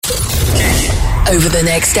over the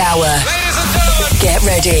next hour. Get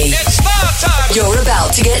ready. It's start time. You're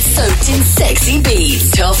about to get soaked in sexy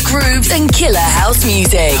beats, tough grooves, and killer house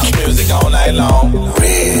music. Music all night long.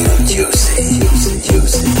 Real juicy.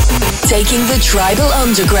 Taking the tribal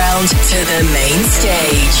underground to the main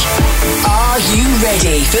stage. Are you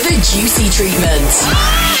ready for the juicy treatment?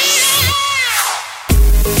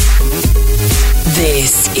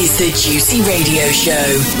 This is the Juicy Radio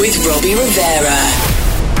Show with Robbie Rivera.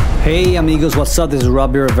 Hey amigos, what's up? This is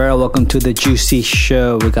Robbie Rivera. Welcome to the Juicy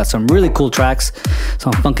Show. We got some really cool tracks,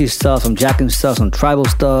 some funky stuff, some jacking stuff, some tribal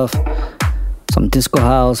stuff, some disco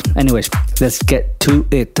house. Anyways, let's get to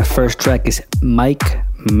it. The first track is Mike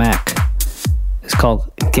Mac. It's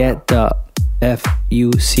called Get the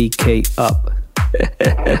F-U-C-K Up.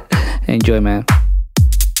 Enjoy, man.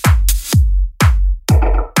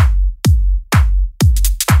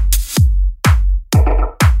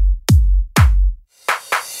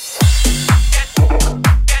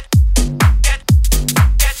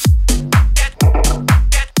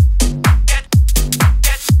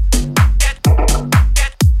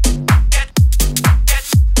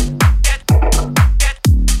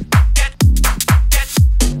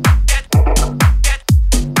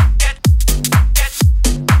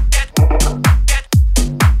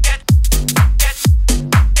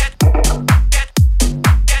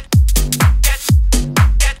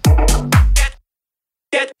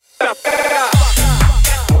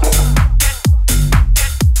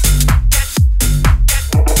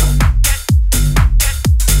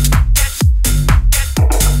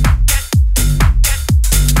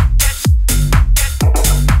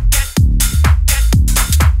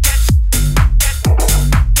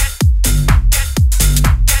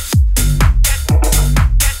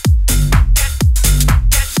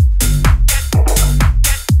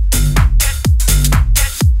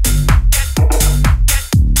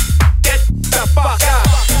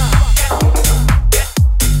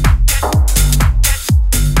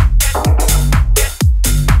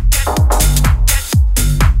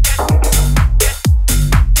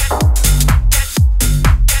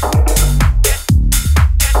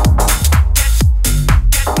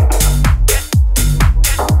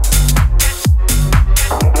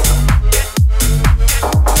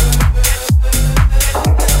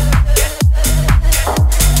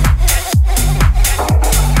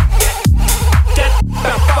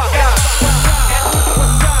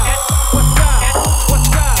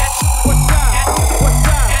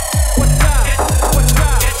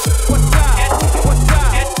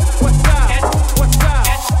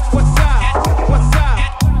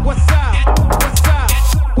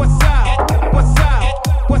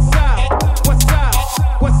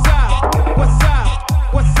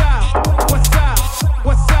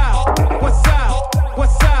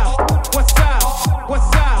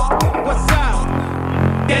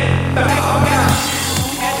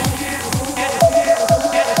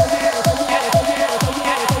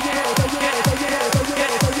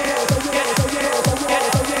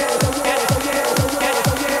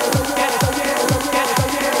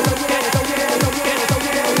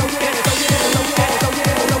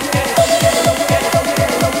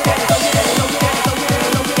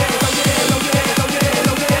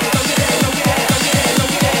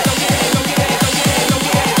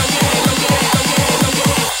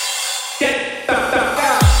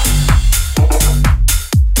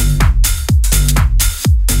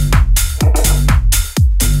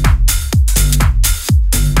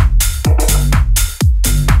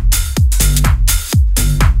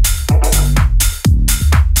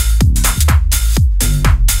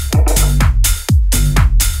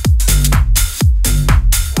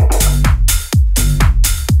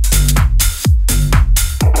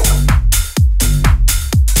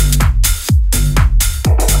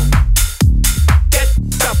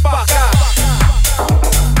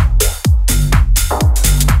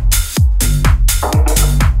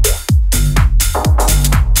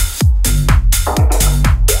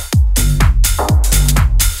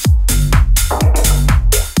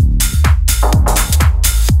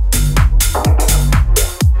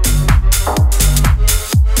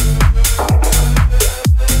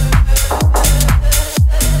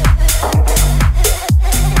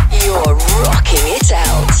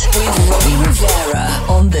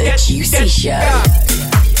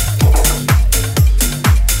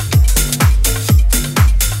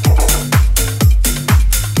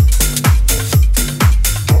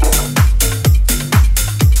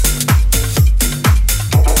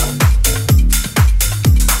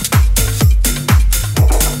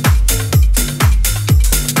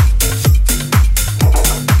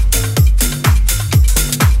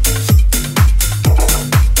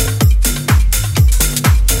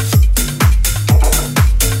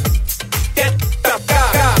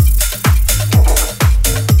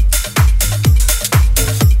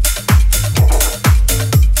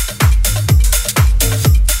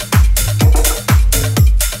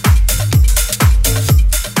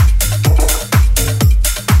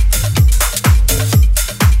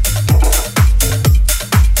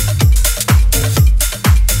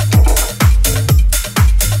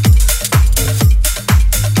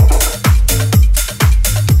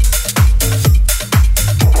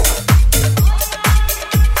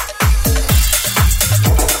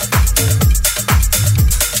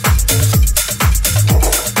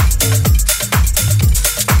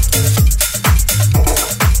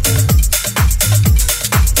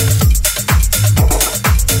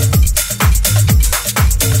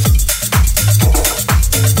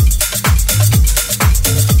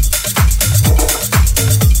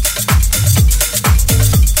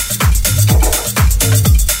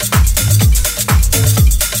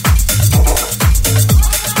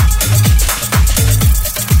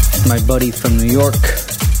 buddy from New York.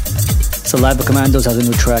 Saliva Commandos has a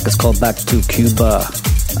new track. It's called Back to Cuba,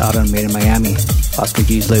 out on Made in Miami, Oscar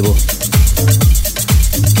G's label.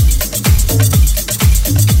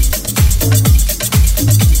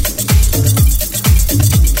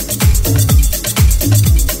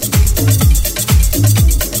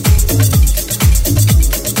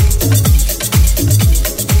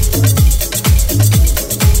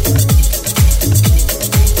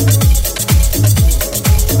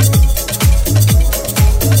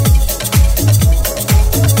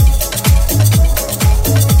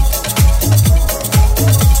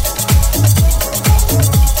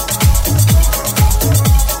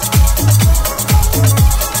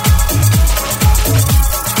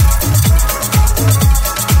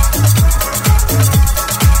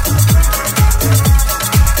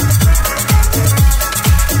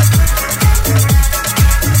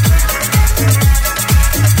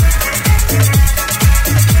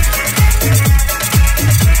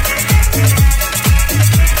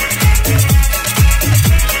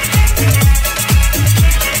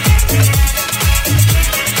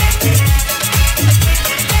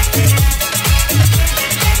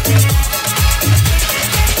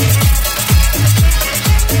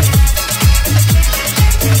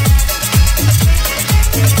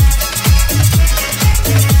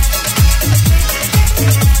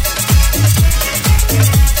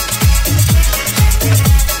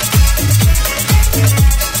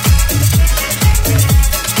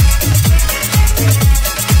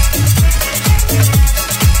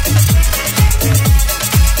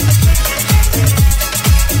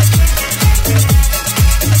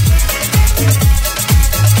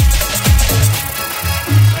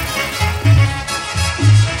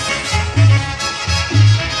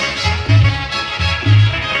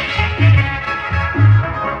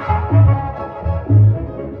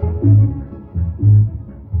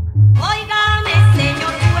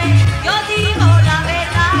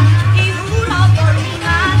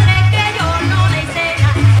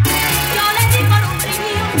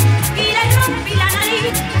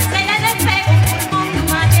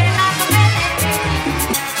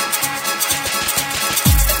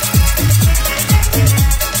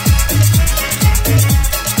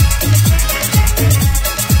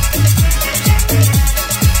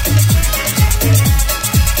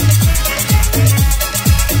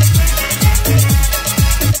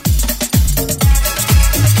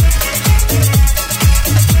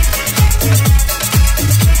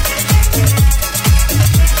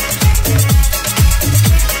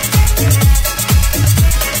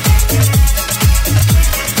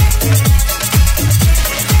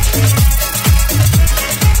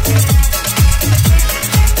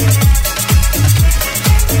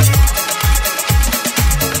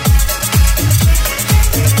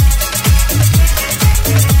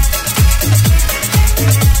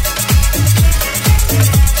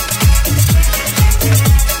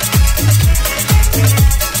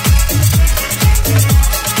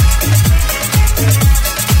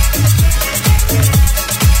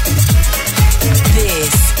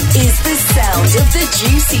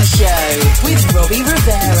 Juicy Show with Robbie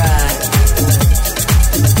Rivera.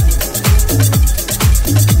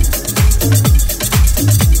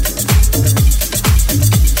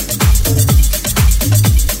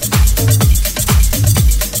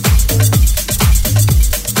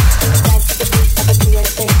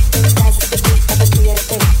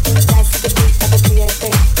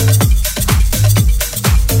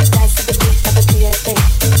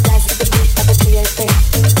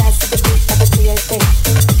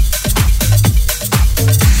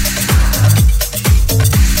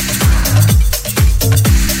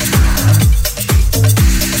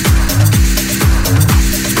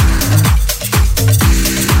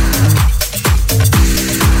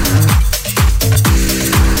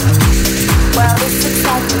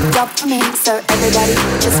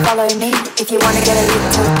 If you wanna get a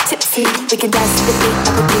little tipsy, we can dance to the beat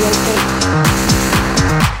of a B.O.P.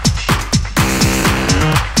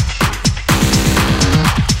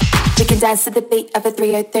 We can dance to the beat of a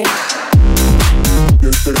 303.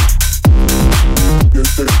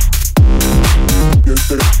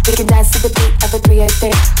 We can dance to the beat of a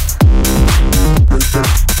 303.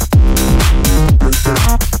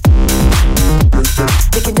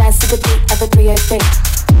 We can dance to the beat of a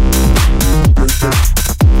 303.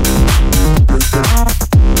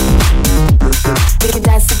 We can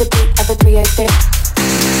dance to the beat of a 303.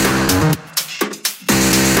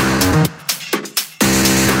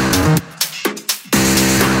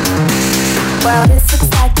 Well, this looks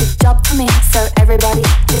like a job for me, so everybody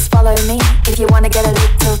just follow me. If you wanna get a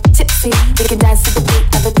little tipsy, we can dance to the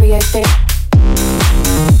beat of a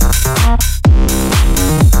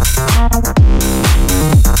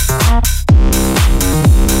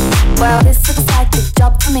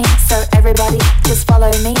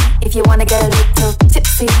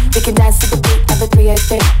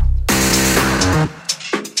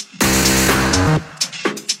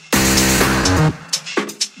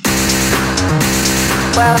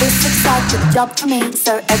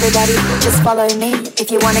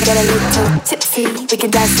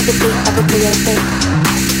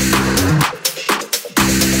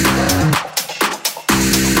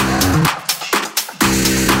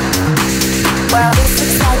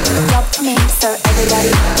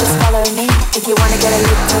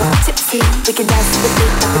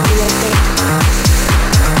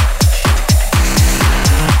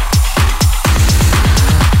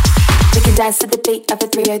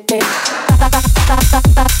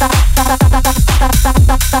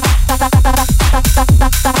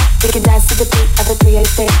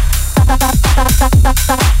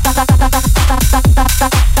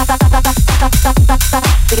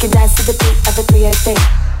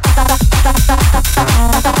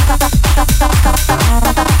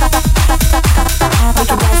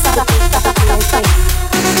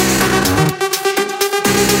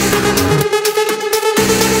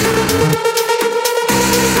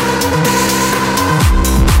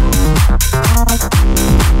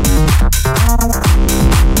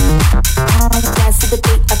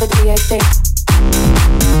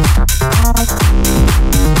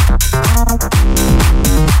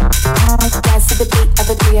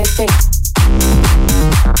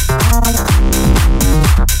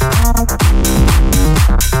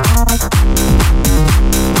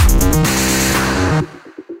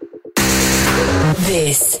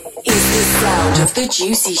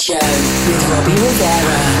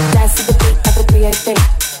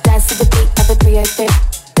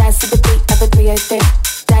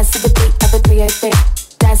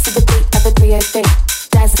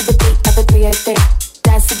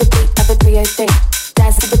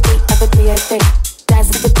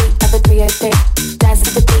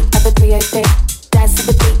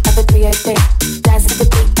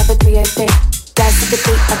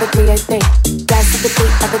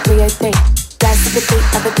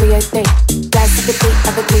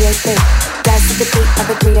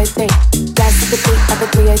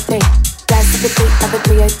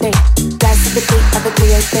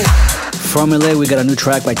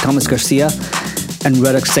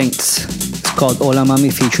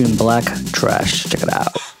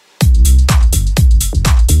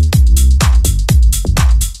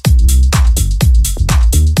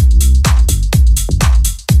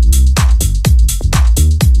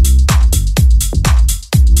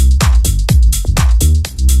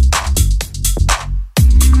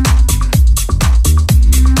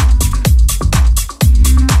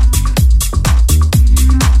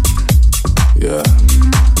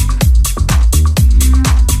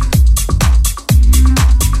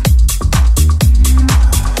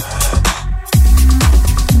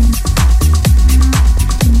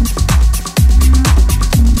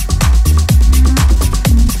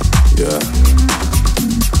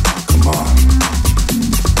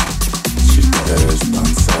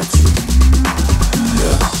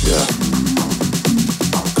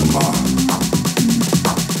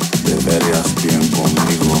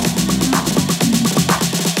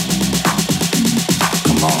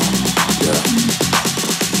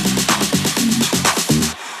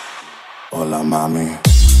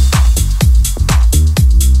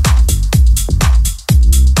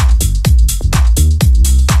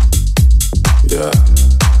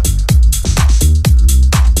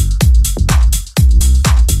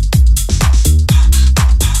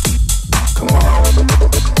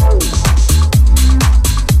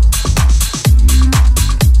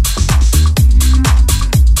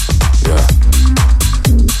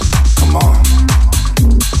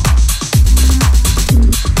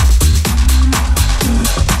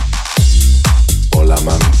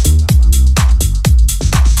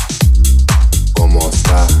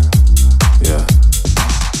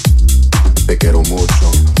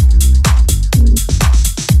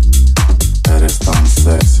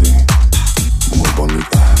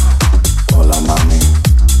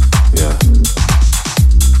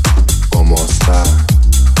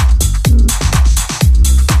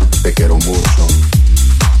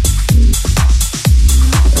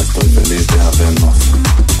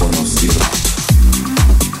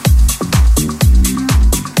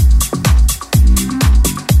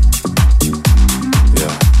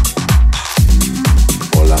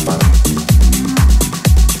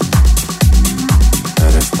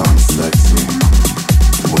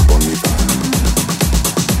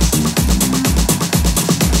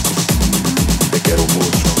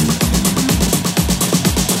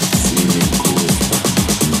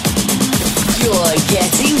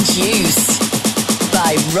Juice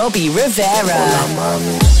by Robbie Rivera. Hola,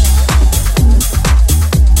 mami.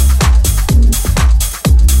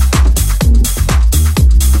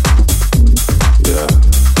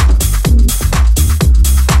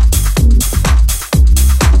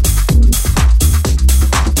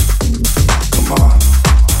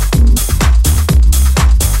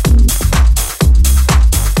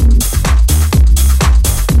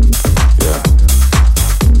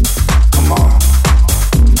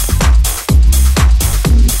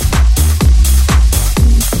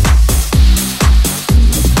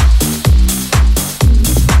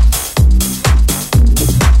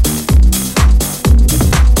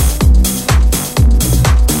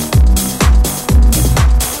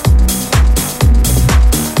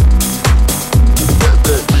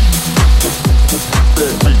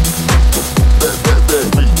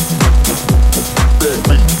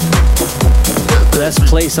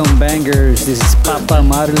 Play some bangers. This is Papa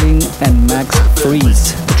Marlin and Max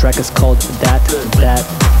Freeze. The track is called That.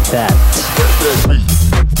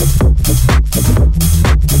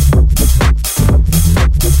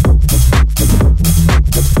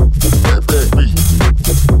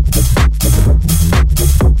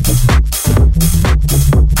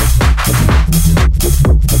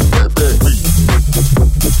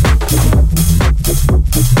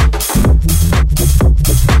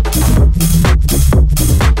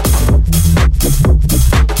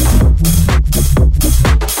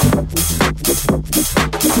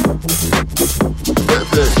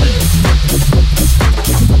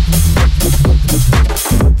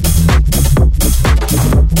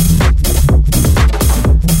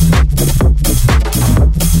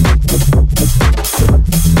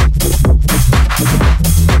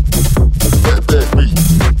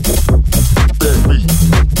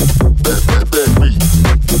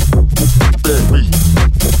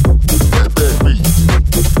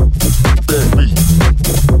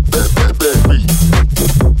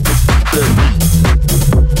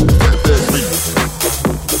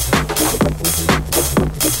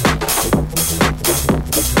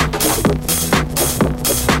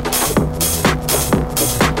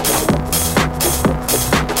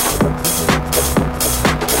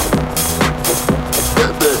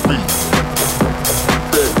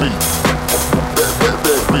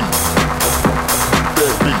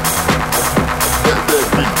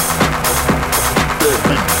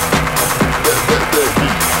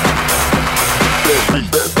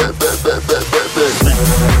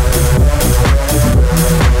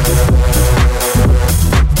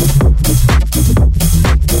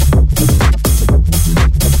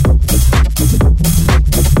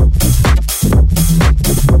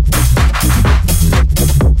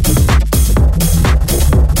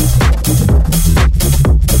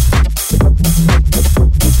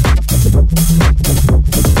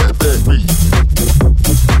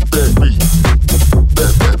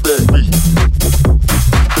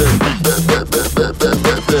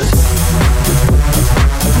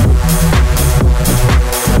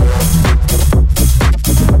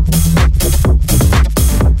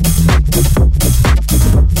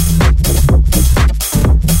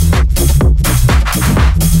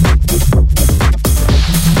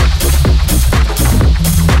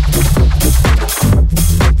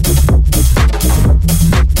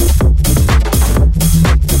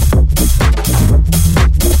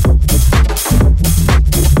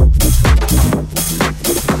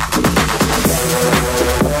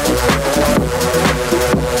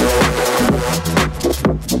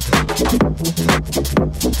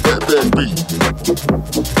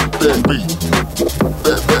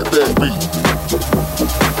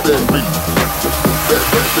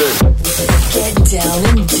 Get down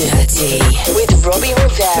and dirty with Robbie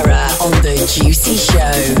Rivera on The Juicy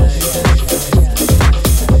Show.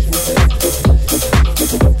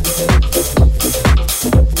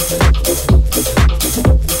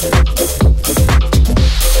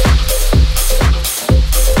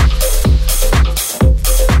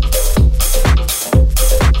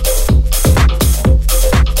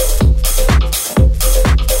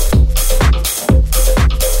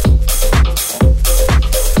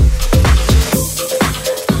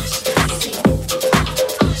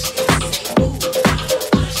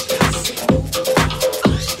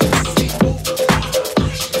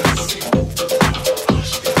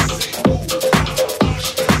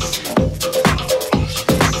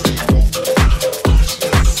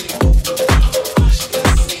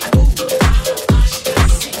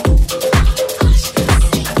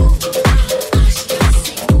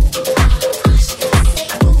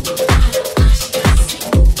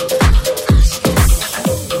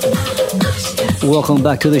 Welcome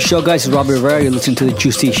back to the show, guys. It's Robbie Rivera. You're listening to the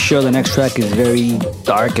Juicy Show. The next track is very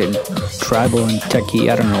dark and tribal and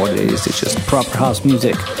techie. I don't know what it is. It's just proper house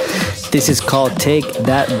music. This is called Take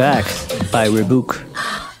That Back by Rebook.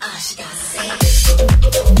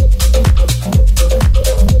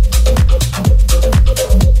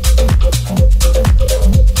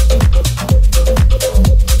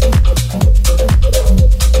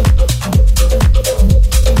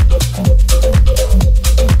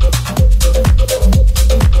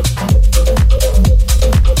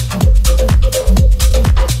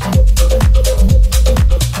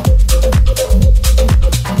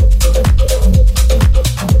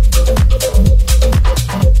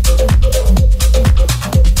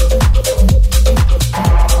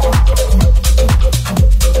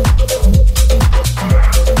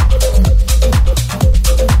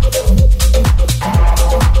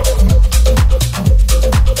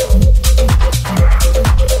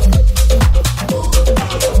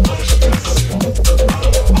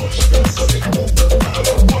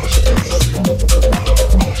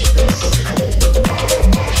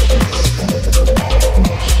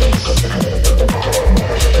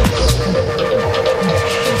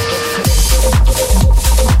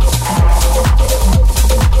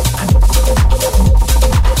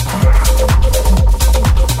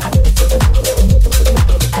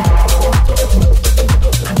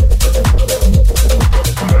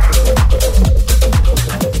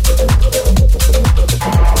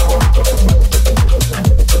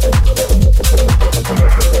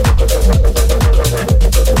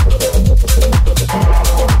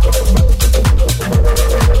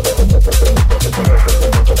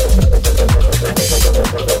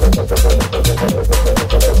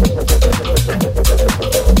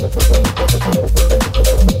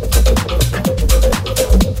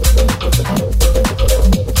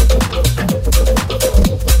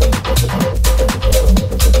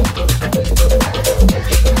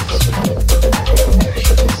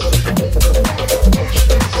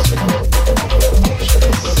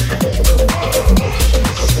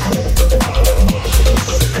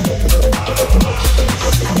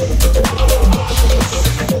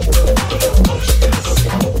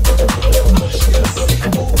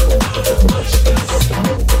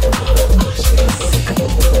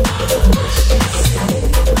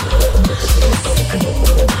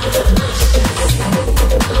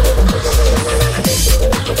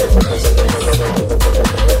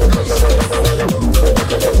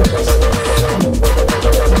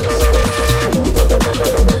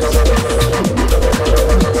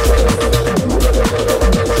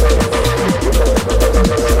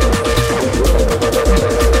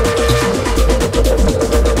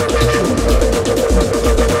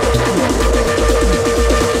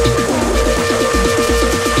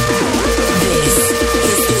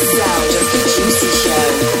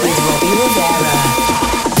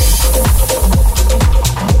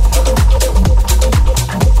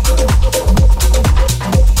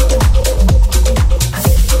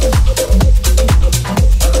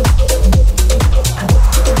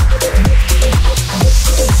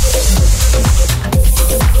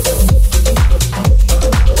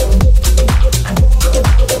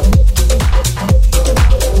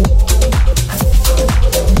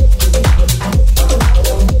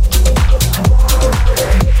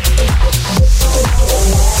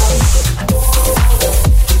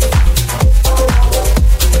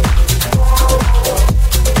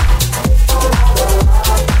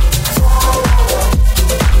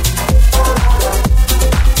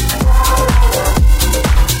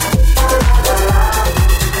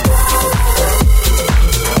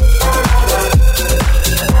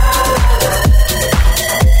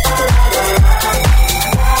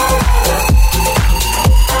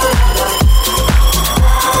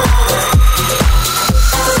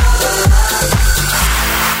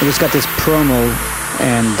 Got this promo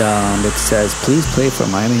and it says please play for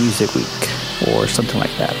Miami Music Week or something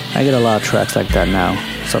like that. I get a lot of tracks like that now.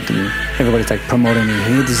 Something everybody's like promoting me.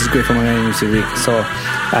 Hey, this is great for Miami Music Week. So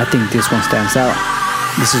I think this one stands out.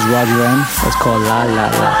 This is Roger M. It's called La La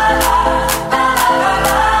La.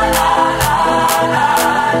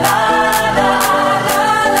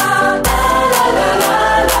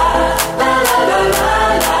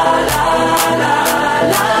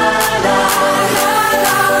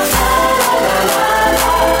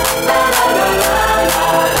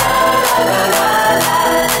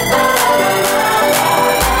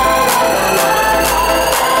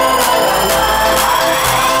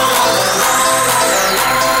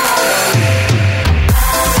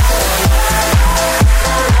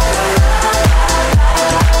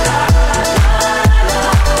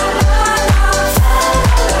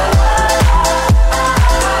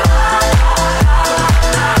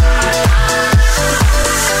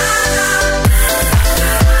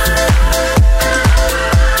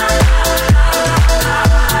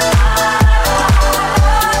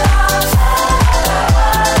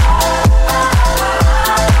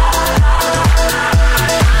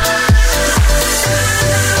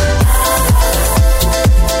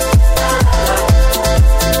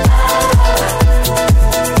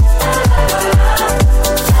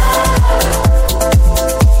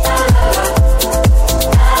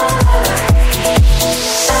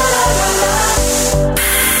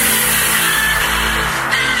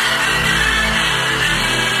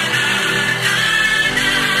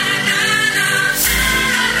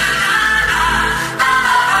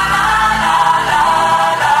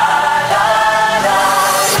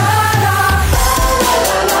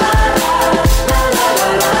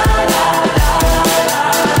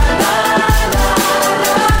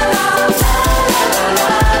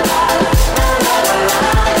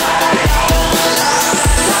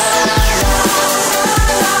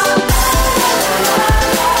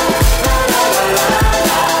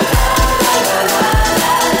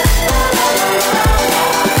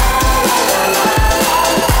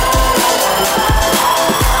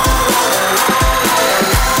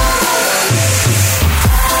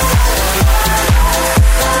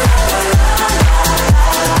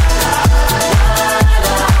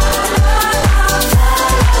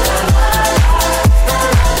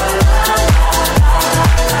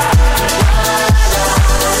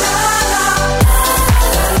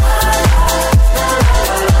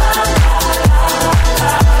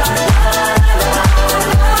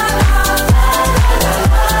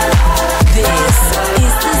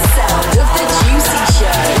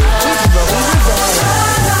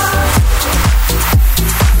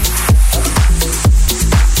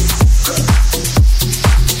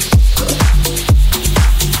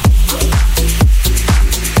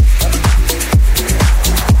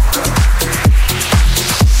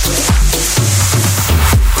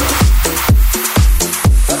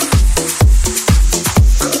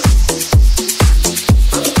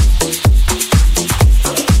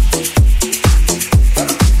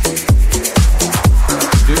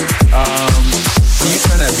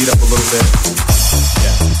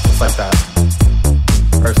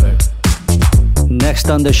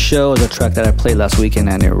 show is a track that I played last weekend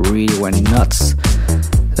and it really went nuts.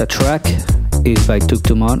 The track is by Tuk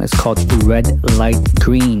Tumon. It's called Red Light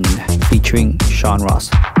Green featuring Sean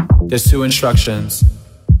Ross. There's two instructions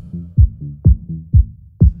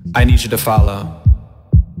I need you to follow.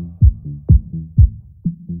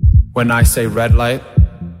 When I say red light,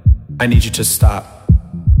 I need you to stop.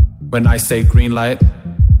 When I say green light,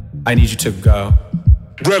 I need you to go.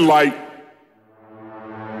 Red light.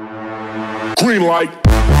 Green light.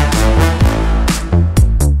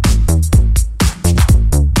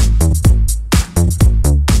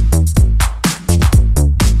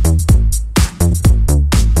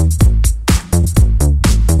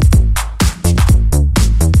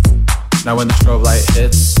 Now when the strobe light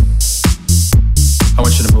hits, I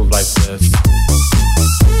want you to move like this.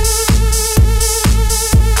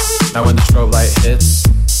 Now when the strobe light hits,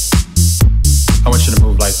 I want you to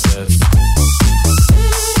move like this.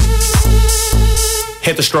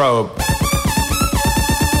 Hit the strobe.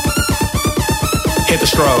 Hit the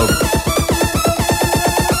strobe.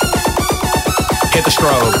 Hit the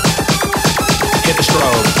strobe. Hit the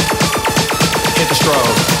strobe. Hit the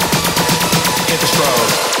strobe. Hit the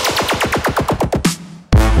strobe.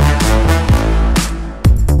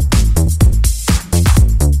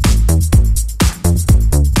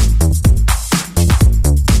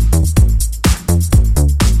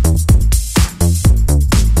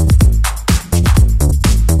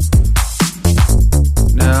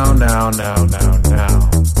 Now.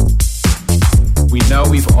 We know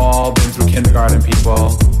we've all been through kindergarten, people,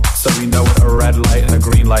 so we know what a red light and a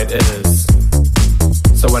green light is.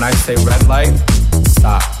 So when I say red light,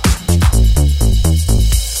 stop.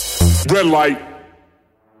 Red light.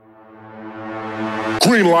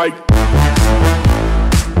 Green light.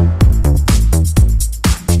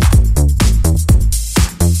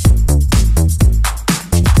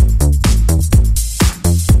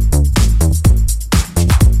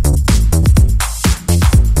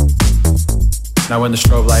 Now when the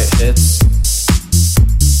strobe light hits,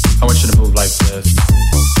 I want you to move like this.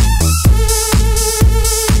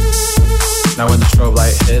 Now when the strobe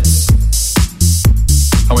light hits,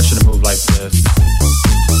 I want you to move like this.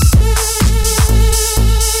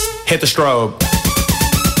 Hit the strobe.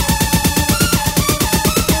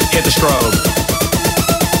 Hit the strobe.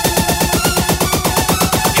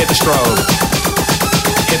 Hit the strobe.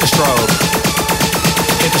 Hit the strobe.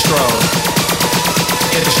 Hit the strobe.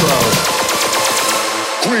 Hit the strobe.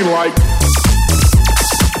 Green light.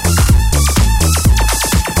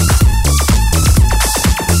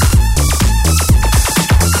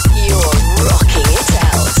 You're rocking it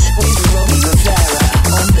out with Robbie Rivera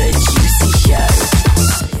on The Juicy Show.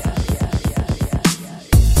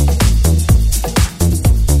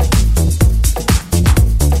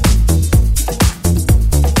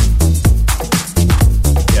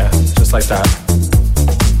 Yeah, just like that.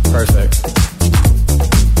 Perfect.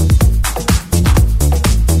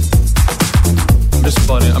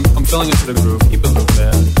 I'm feeling into the groove. Keep it moving.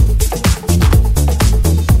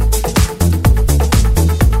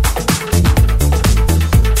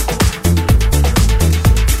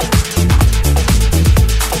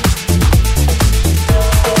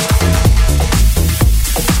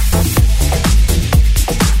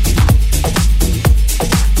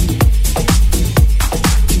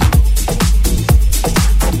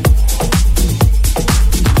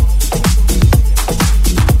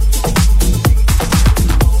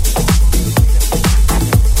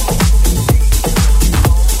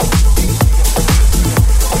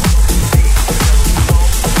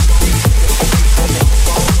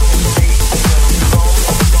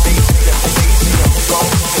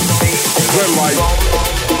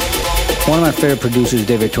 One of my favorite producers,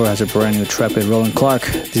 David Torre, has a brand new track with Roland Clark.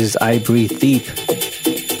 This is I Breathe Deep.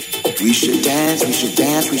 We should dance, we should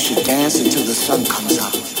dance, we should dance until the sun comes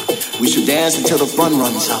up. We should dance until the fun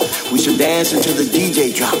runs out. We should dance until the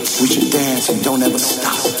DJ drops. We should dance and don't ever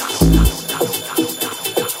stop.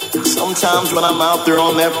 Sometimes when I'm out there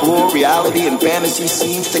on that floor, reality and fantasy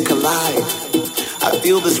seems to collide. I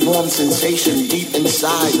feel this warm sensation deep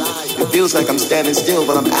inside. It feels like I'm standing still,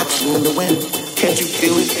 but I'm actually in the wind. Can't you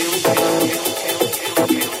feel it?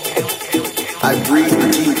 I breathe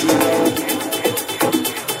deep.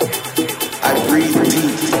 I breathe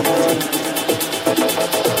deep.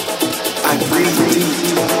 I breathe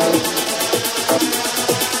deep.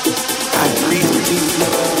 I breathe deep.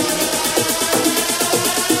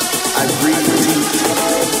 I breathe deep.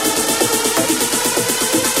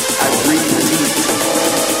 I breathe deep.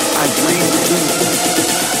 I breathe deep.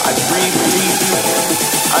 I breathe deep.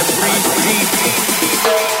 I breathe deep.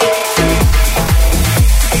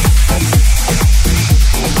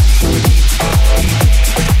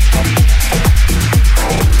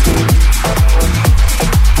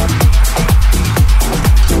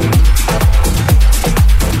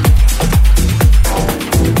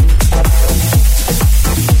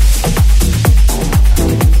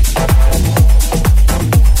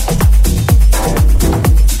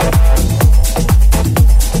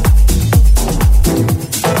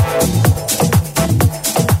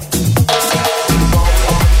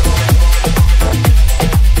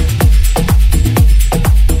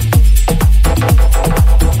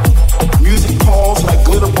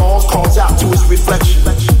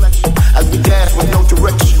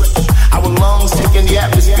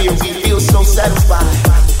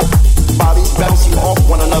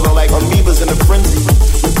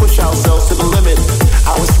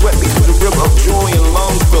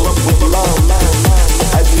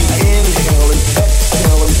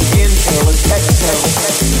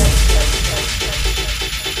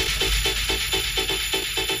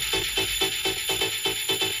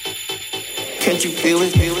 Can't you feel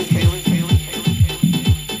it? As you inhale, exhale, inhale, exhale, inhale, exhale, inhale, exhale, inhale, exhale, inhale, exhale, inhale, exhale, inhale, exhale, inhale, exhale, inhale, exhale, inhale,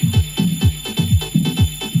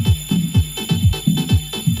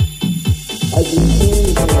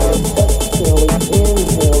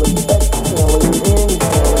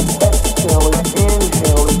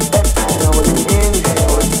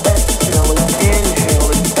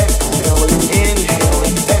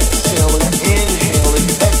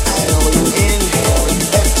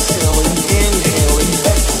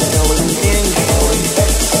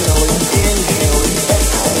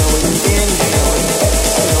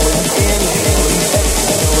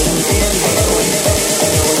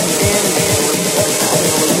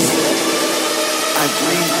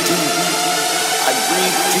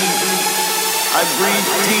 I breathe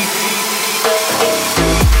deep.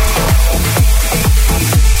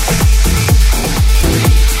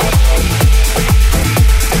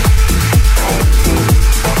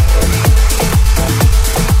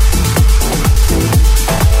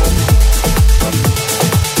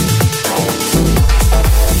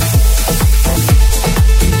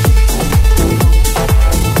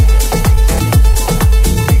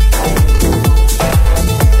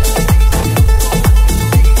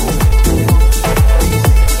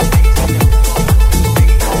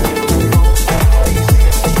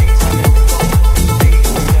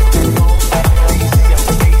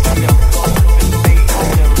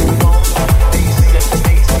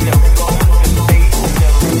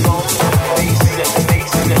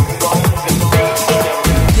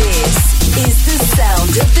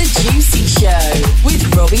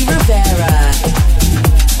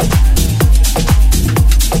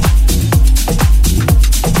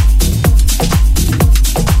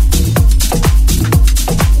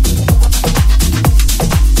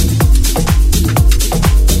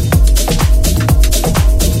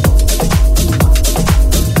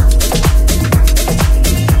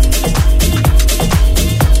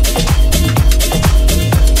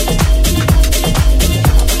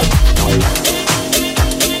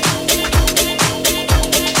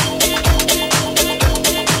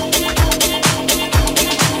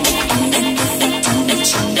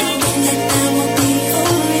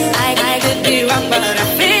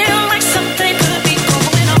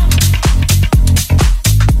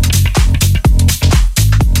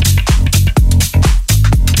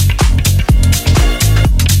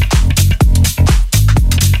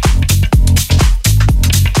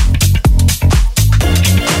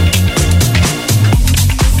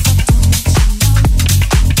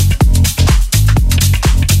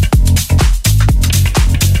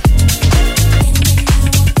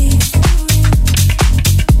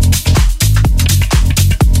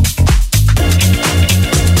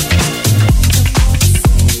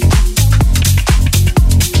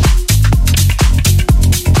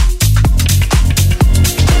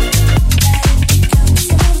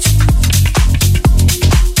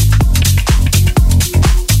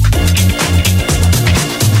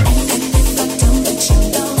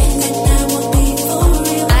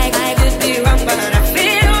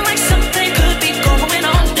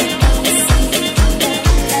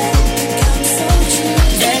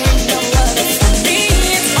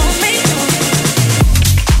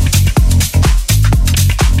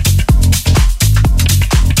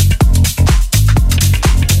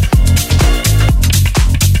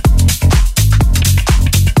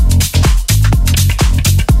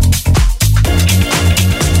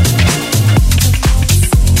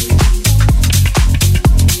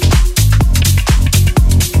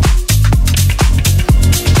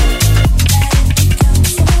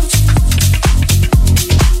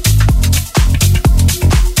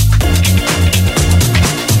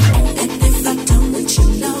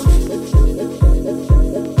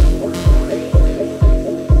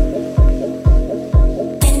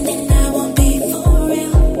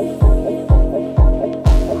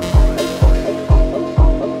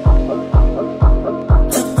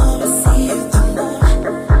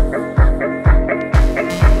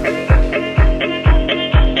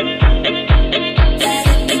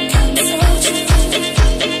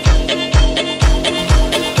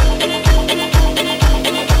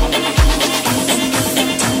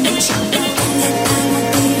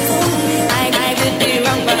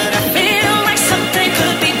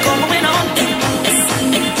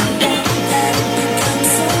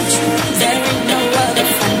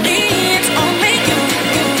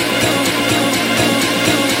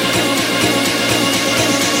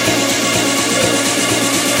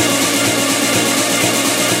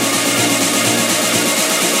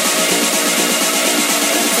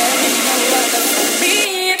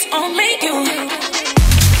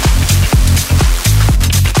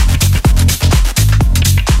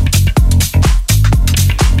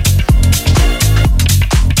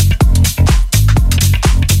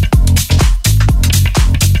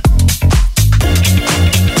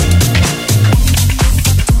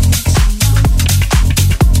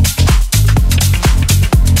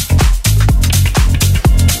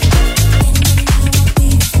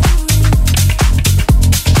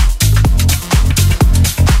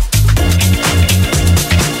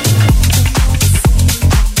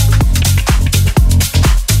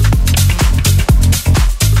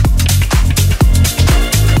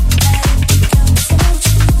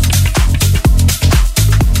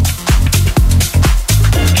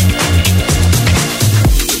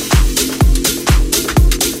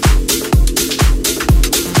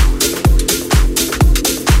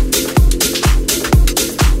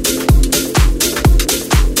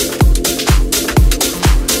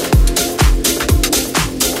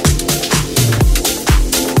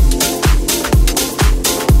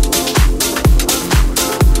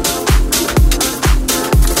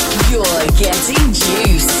 You're getting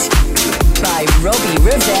juiced by Robbie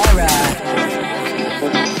Rivera.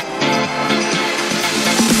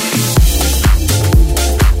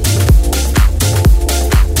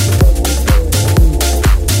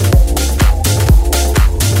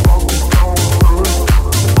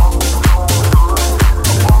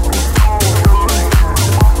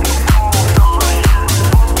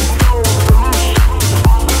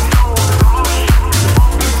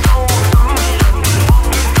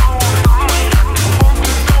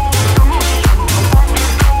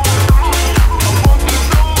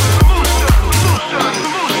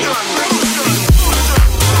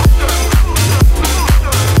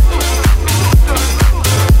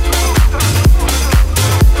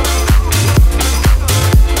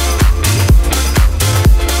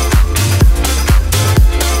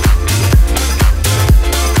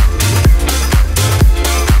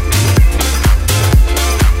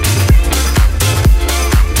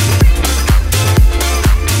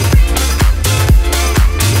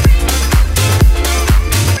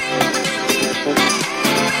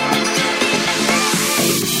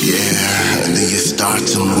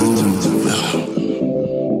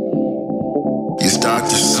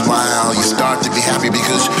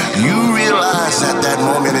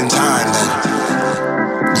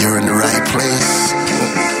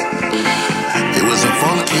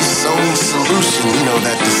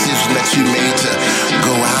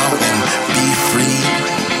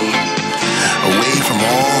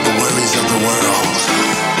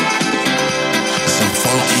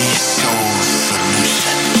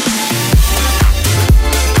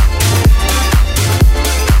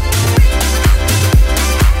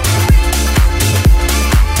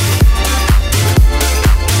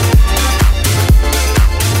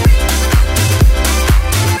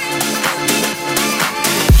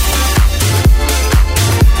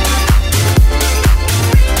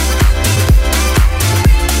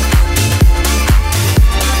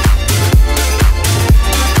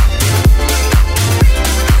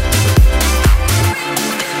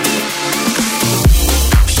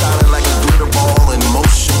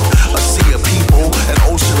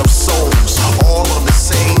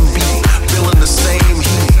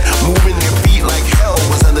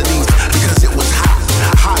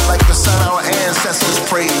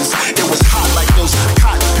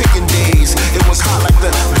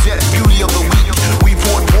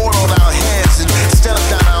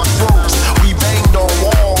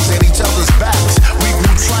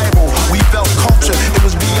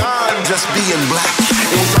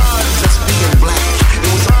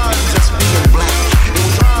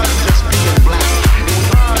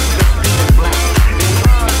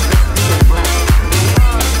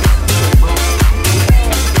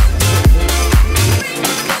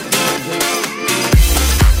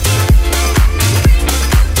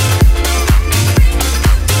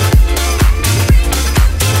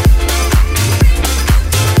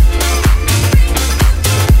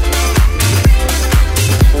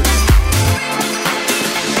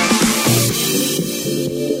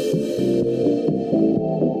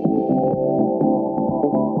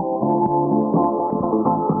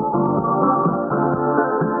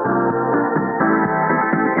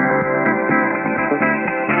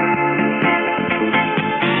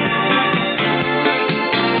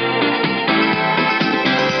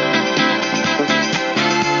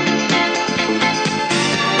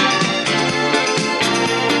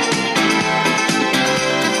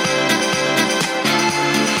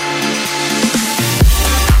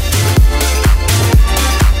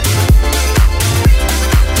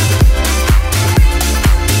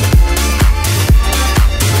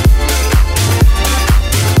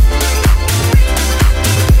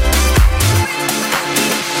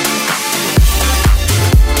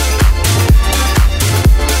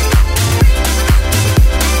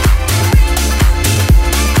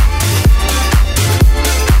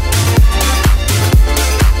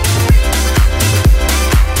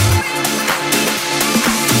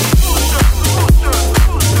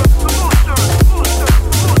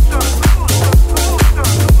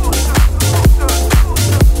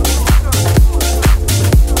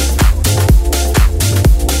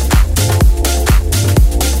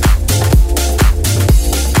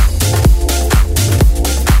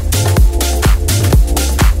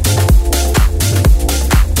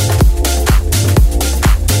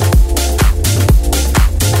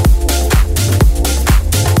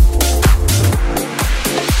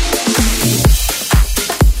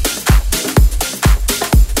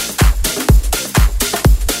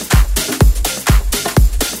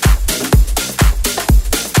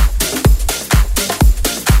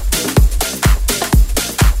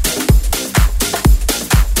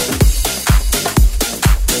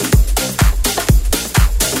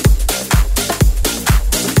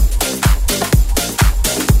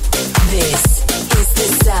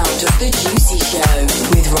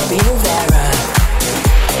 Robbie Rivera.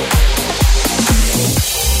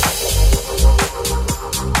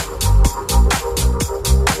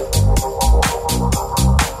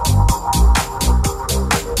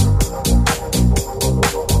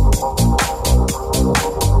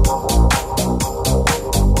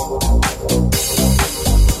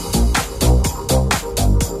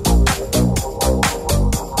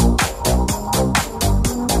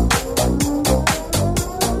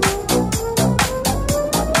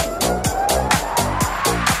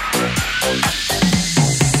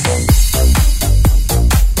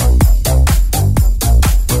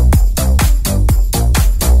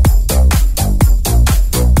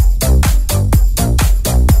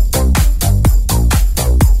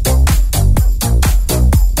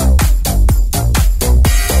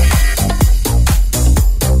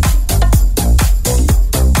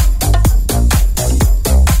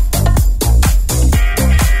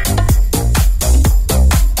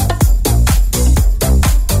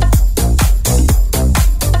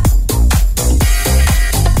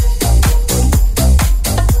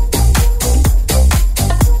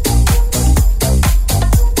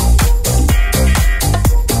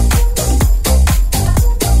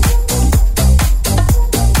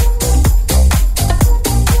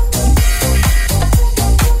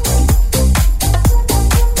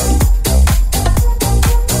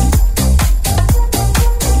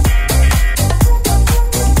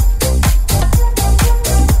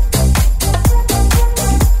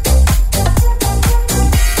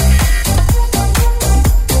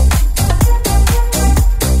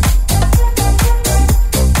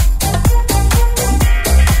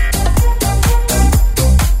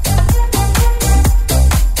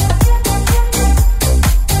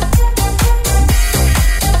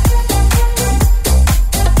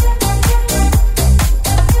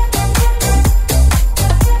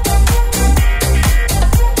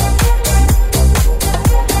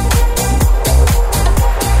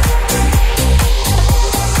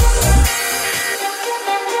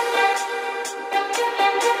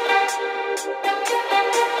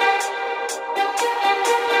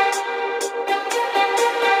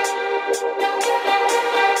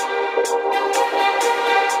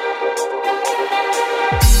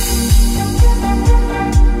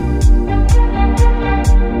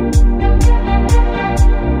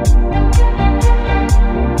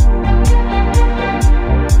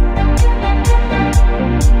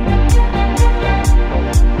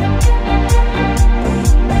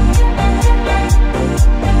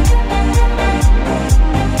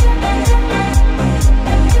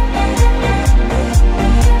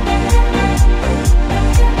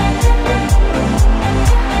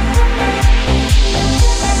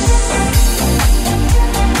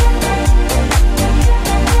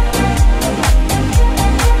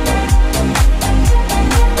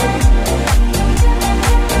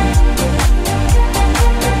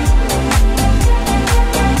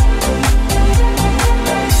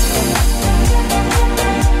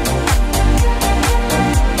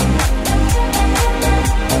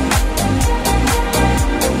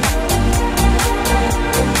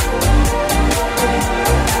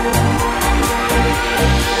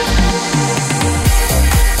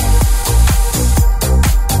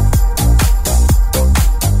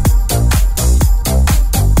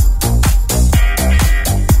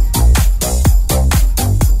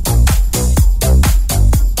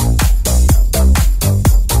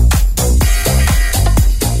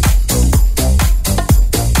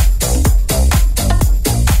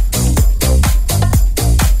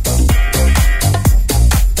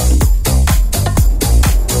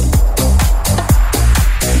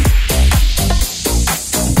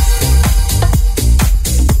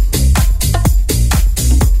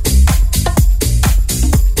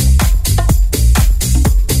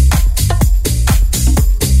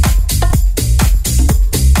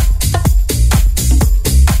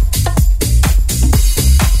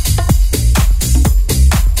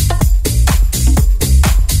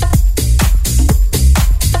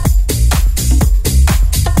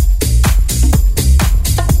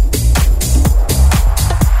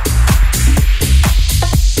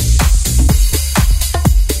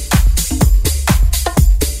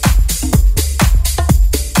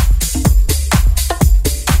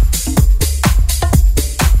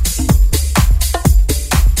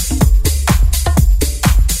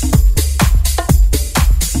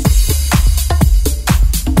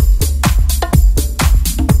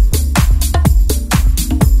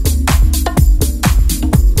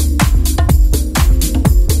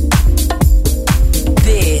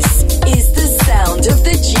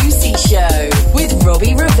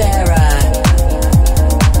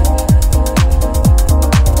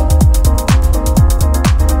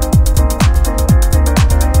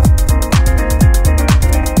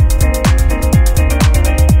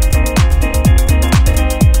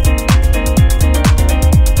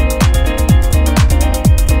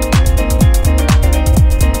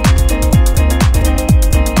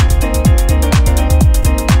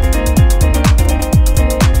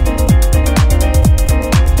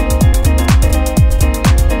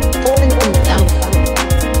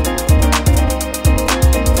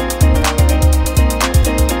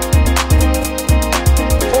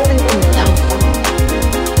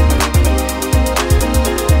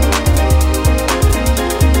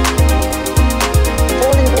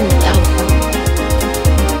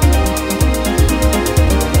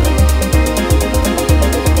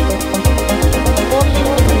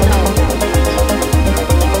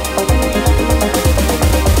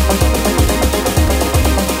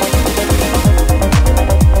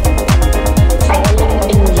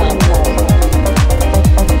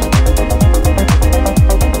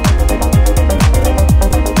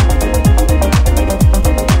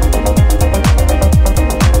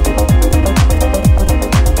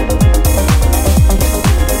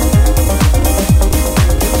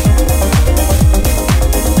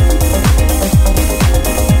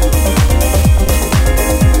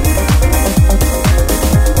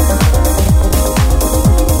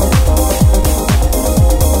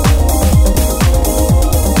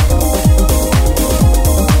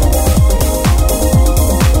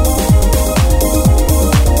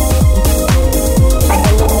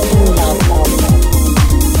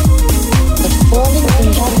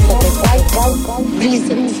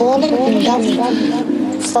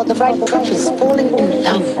 only for the right purpose, falling in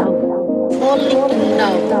love. Falling in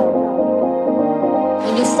love.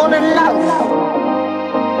 When you fall in love,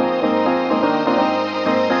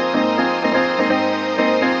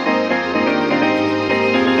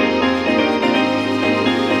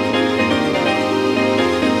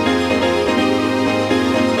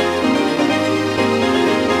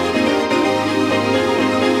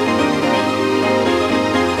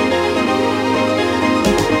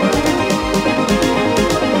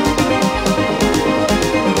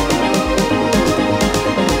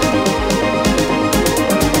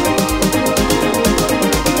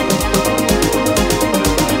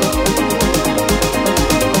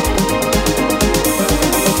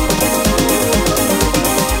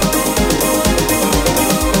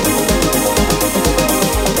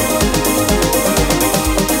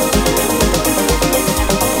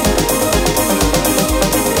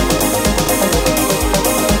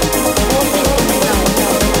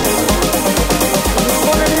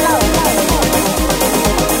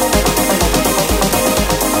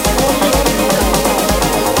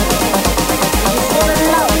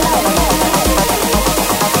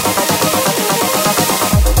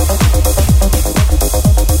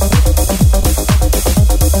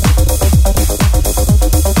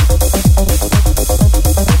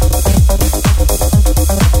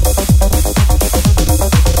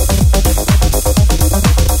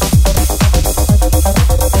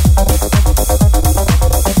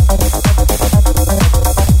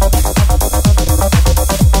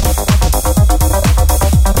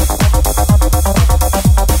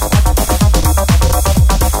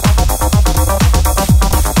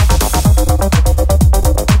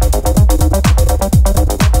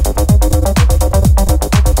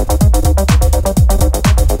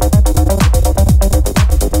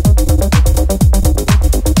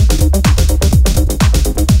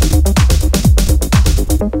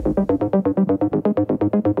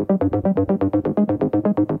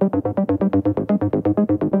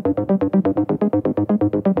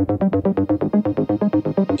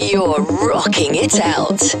 You're rocking it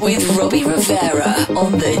out with Robbie Rivera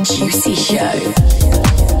on The Juicy Show.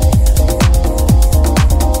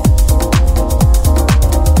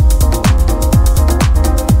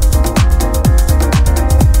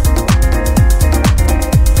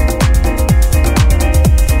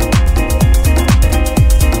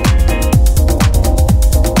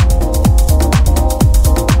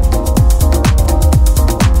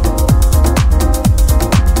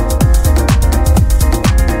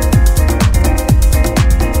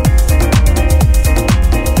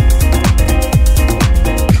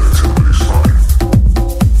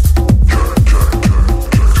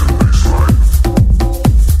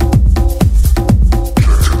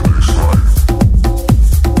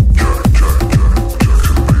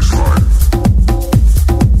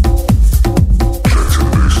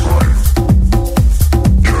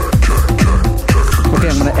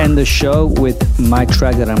 The show with my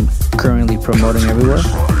track that I'm currently promoting everywhere.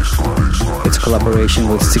 It's a collaboration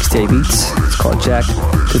with 68 Beats. It's called Jack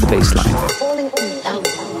to the Baseline.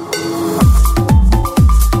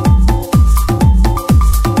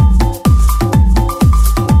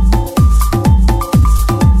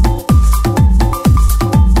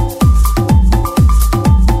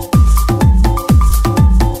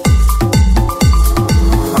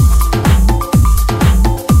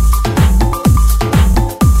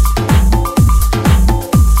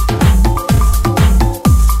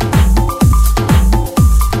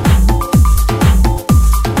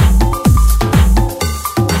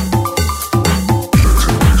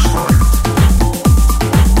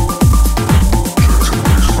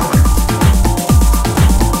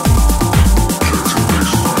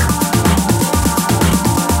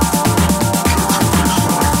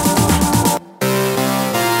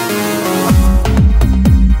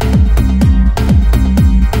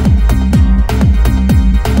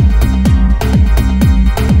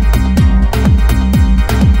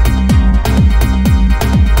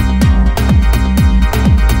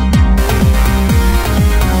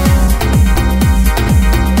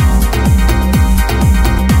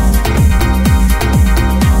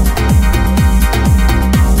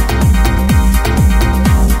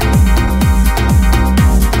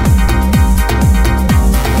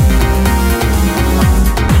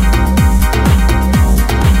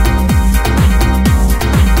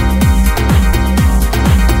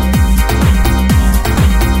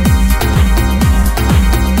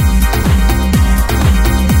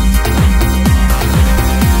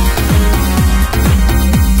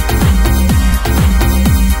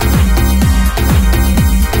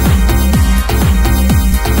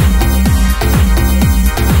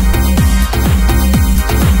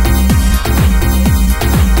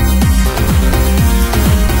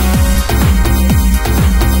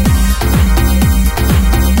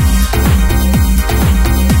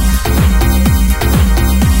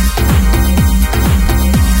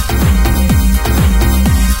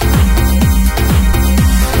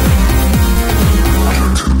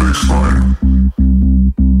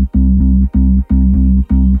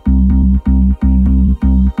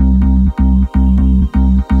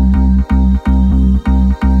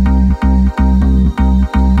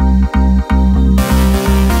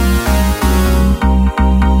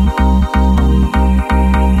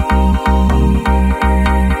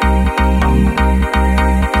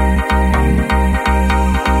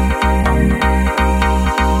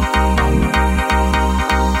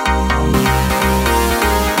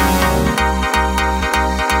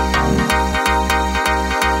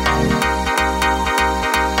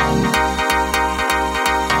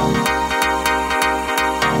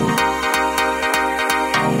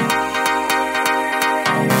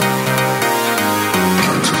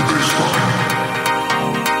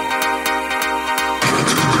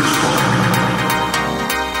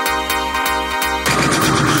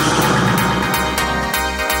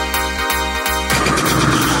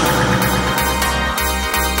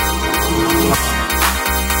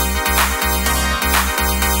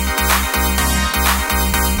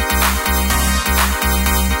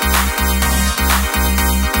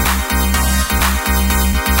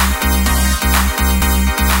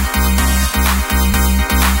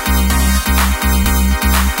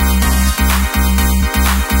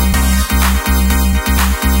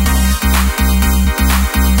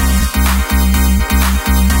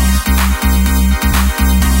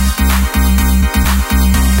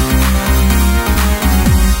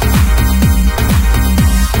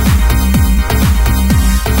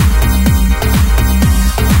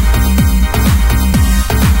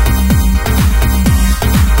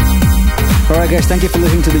 guys, thank you for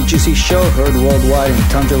listening to the Juicy Show, heard worldwide in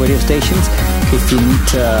tons of radio stations. If you need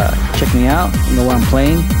to check me out, know what I'm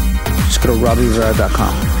playing, just go to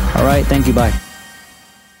RobbieRivera.com. All right, thank you, bye.